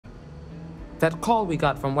That call we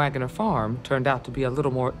got from Wagoner Farm turned out to be a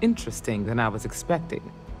little more interesting than I was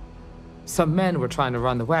expecting. Some men were trying to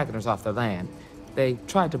run the Wagoners off their land. They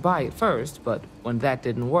tried to buy it first, but when that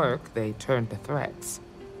didn't work, they turned to threats.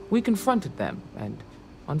 We confronted them, and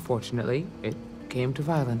unfortunately, it came to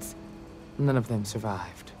violence. None of them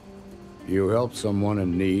survived. You helped someone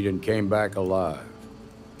in need and came back alive.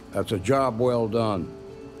 That's a job well done.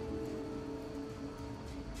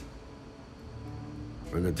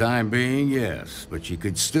 For the time being, yes, but you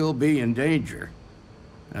could still be in danger.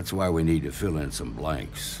 That's why we need to fill in some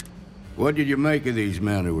blanks. What did you make of these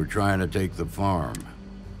men who were trying to take the farm?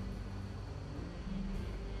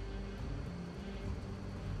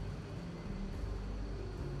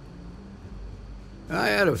 I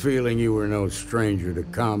had a feeling you were no stranger to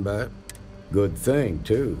combat. Good thing,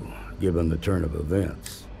 too, given the turn of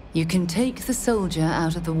events. You can take the soldier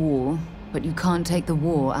out of the war, but you can't take the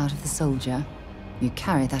war out of the soldier. You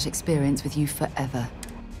carry that experience with you forever.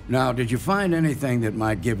 Now, did you find anything that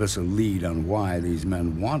might give us a lead on why these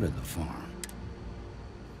men wanted the farm?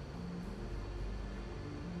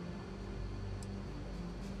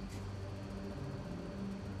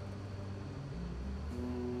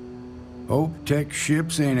 Hope Tech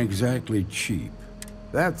ships ain't exactly cheap.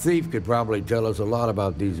 That thief could probably tell us a lot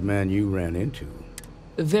about these men you ran into.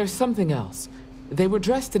 There's something else. They were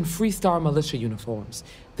dressed in Freestar militia uniforms.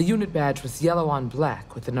 The unit badge was yellow on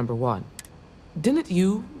black with the number 1. Didn't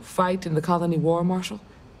you fight in the Colony War, Marshal?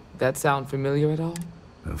 That sound familiar at all?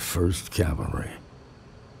 The 1st Cavalry.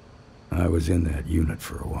 I was in that unit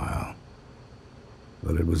for a while.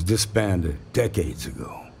 But it was disbanded decades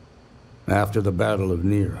ago. After the Battle of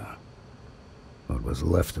Niira. What was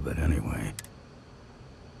left of it, anyway.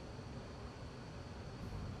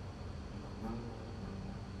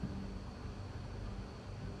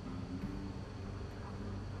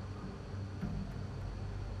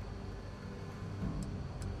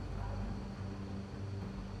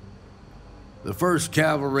 The 1st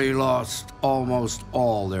Cavalry lost almost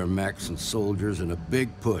all their mechs and soldiers in a big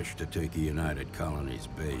push to take a United Colonies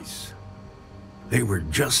base. They were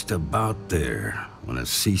just about there when a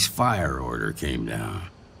ceasefire order came down.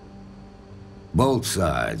 Both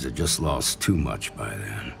sides had just lost too much by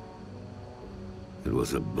then. It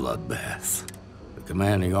was a bloodbath. The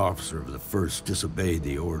commanding officer of the 1st disobeyed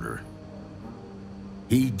the order.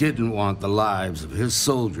 He didn't want the lives of his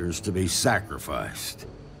soldiers to be sacrificed.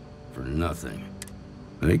 For nothing.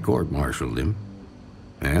 They court-martialed him,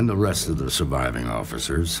 and the rest of the surviving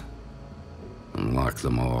officers, and locked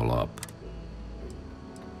them all up.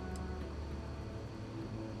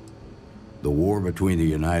 The war between the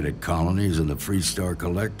United Colonies and the Freestar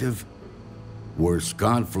Collective? Worst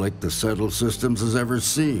conflict the settled systems has ever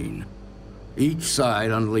seen. Each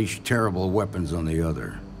side unleashed terrible weapons on the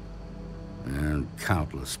other, and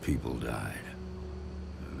countless people died.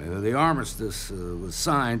 The armistice was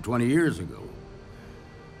signed 20 years ago.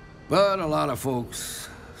 But a lot of folks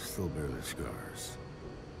still bear their scars.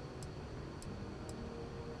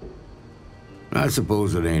 I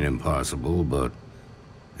suppose it ain't impossible, but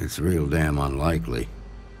it's real damn unlikely.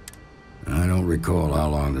 I don't recall how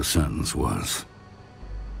long the sentence was.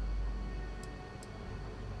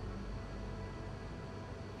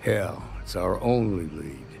 Hell, it's our only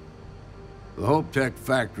lead. The Hope Tech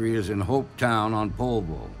factory is in Hope Town on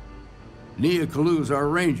Polvo. Nia Kalu's our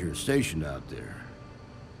ranger stationed out there.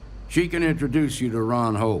 She can introduce you to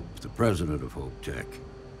Ron Hope, the president of Hope Tech.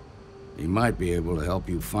 He might be able to help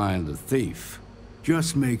you find the thief.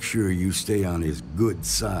 Just make sure you stay on his good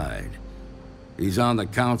side. He's on the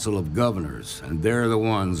Council of Governors, and they're the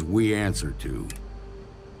ones we answer to.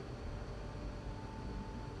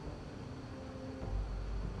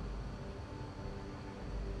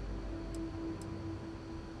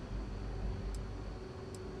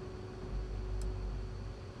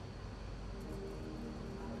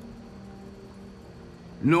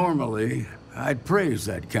 Normally, I'd praise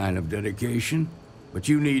that kind of dedication, but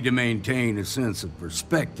you need to maintain a sense of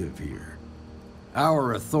perspective here.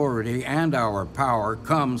 Our authority and our power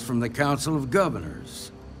comes from the Council of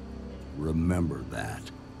Governors. Remember that.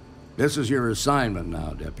 This is your assignment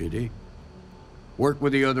now, Deputy. Work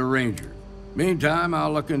with the other Rangers. Meantime,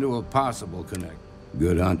 I'll look into a possible connect.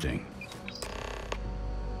 Good hunting.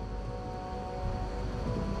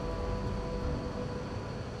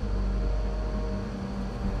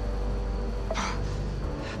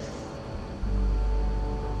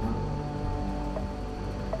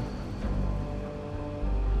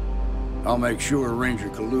 I'll make sure Ranger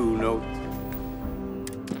Kalu knows.